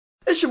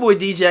It's your boy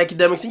DJ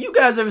Akademiks, and you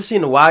guys ever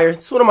seen The Wire?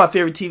 It's one of my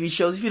favorite TV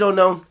shows. If you don't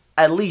know,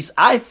 at least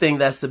I think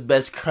that's the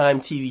best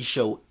crime TV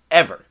show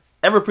ever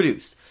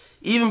produced.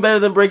 Even better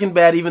than Breaking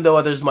Bad, even though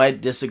others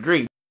might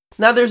disagree.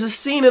 Now, there's a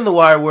scene in The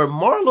Wire where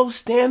Marlo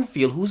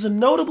Stanfield, who's a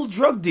notable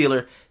drug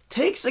dealer,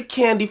 takes a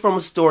candy from a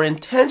store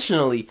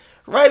intentionally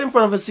right in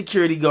front of a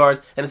security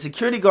guard, and the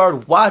security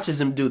guard watches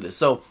him do this.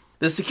 So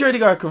the security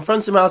guard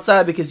confronts him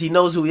outside because he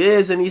knows who he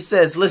is, and he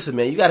says, listen,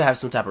 man, you gotta have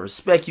some type of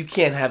respect. You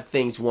can't have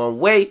things one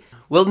way.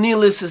 Well,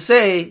 needless to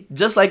say,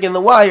 just like in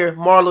The Wire,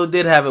 Marlo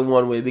did have it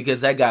one way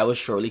because that guy was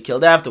shortly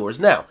killed afterwards.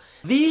 Now,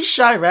 these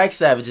Chiraq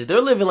Savages, they're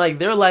living like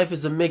their life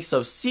is a mix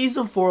of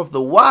Season 4 of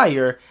The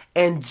Wire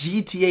and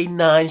GTA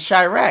 9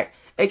 Chiraq.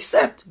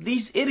 Except,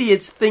 these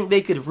idiots think they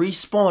could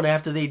respawn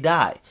after they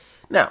die.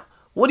 Now,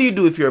 what do you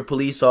do if you're a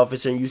police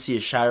officer and you see a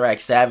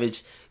Chiraq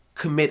Savage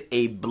commit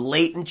a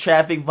blatant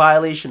traffic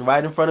violation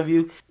right in front of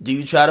you? Do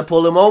you try to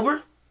pull him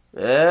over?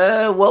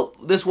 Well,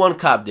 this one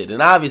cop did,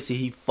 and obviously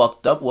he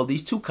fucked up, well,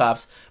 these two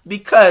cops,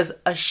 because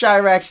a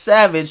Chiraq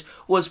Savage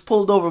was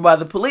pulled over by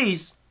the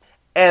police,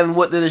 and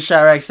what did the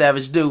Chiraq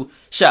Savage do?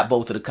 Shot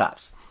both of the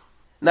cops.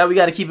 Now, we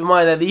gotta keep in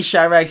mind that these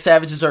Chiraq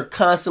Savages are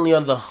constantly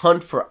on the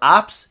hunt for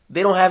ops.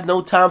 They don't have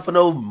no time for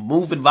no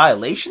moving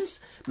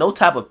violations, no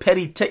type of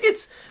petty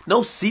tickets,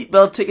 no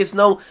seatbelt tickets,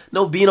 no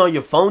being on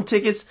your phone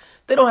tickets.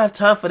 They don't have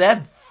time for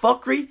that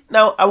fuckery.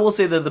 Now, I will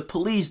say that the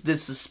police did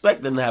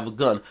suspect them to have a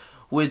gun,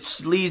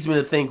 which leads me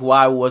to think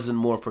why wasn't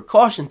more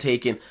precaution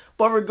taken,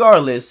 but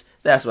regardless,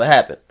 that's what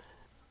happened.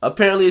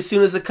 Apparently, as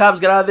soon as the cops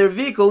got out of their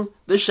vehicle,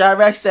 the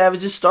Chiraq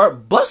Savages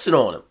start busting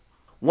on them.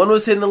 One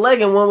was hitting the leg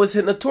and one was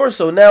hitting the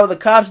torso. Now, the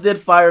cops did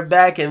fire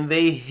back and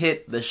they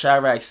hit the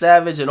Chiraq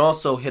Savage and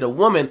also hit a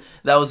woman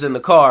that was in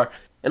the car.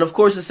 And of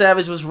course, the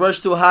Savage was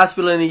rushed to a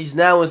hospital and he's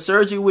now in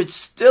surgery, which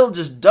still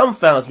just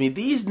dumbfounds me.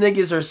 These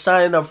niggas are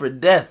signing up for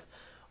death.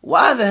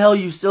 Why the hell are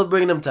you still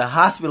bringing them to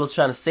hospitals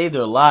trying to save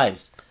their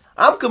lives?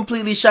 I'm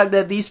completely shocked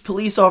that these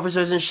police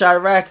officers in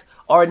Chiraq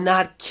are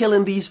not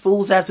killing these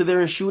fools after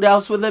they're in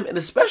shootouts with them, and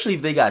especially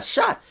if they got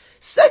shot.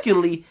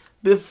 Secondly,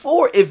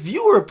 if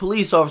you were a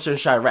police officer in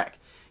Chiraq,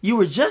 you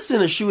were just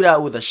in a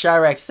shootout with a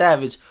Chiraq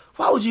Savage,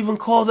 why would you even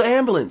call the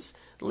ambulance?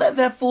 Let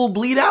that fool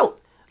bleed out.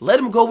 Let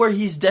him go where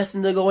he's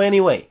destined to go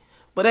anyway.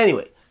 But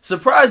anyway,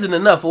 surprising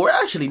enough, or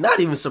actually not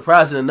even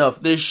surprising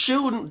enough, the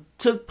shooting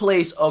took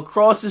place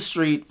across the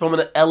street from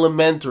an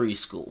elementary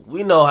school.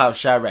 We know how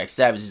Chiraq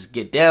Savages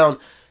get down.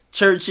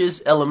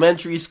 Churches,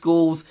 elementary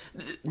schools,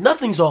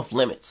 nothing's off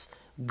limits.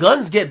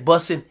 Guns get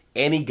busted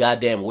any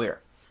goddamn where.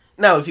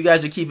 Now, if you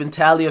guys are keeping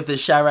tally of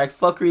this Chiraq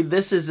fuckery,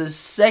 this is a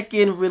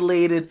second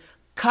related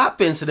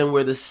cop incident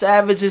where the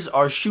Savages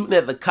are shooting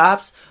at the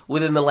cops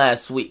within the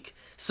last week.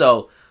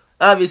 So,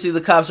 obviously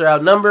the cops are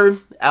outnumbered,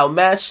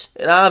 outmatched,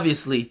 and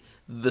obviously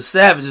the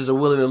Savages are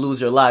willing to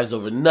lose their lives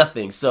over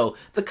nothing. So,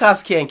 the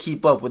cops can't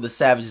keep up with the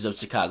Savages of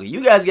Chicago.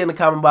 You guys get in the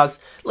comment box.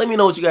 Let me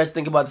know what you guys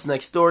think about this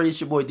next story.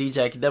 It's your boy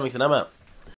DJ Akademiks, and I'm out.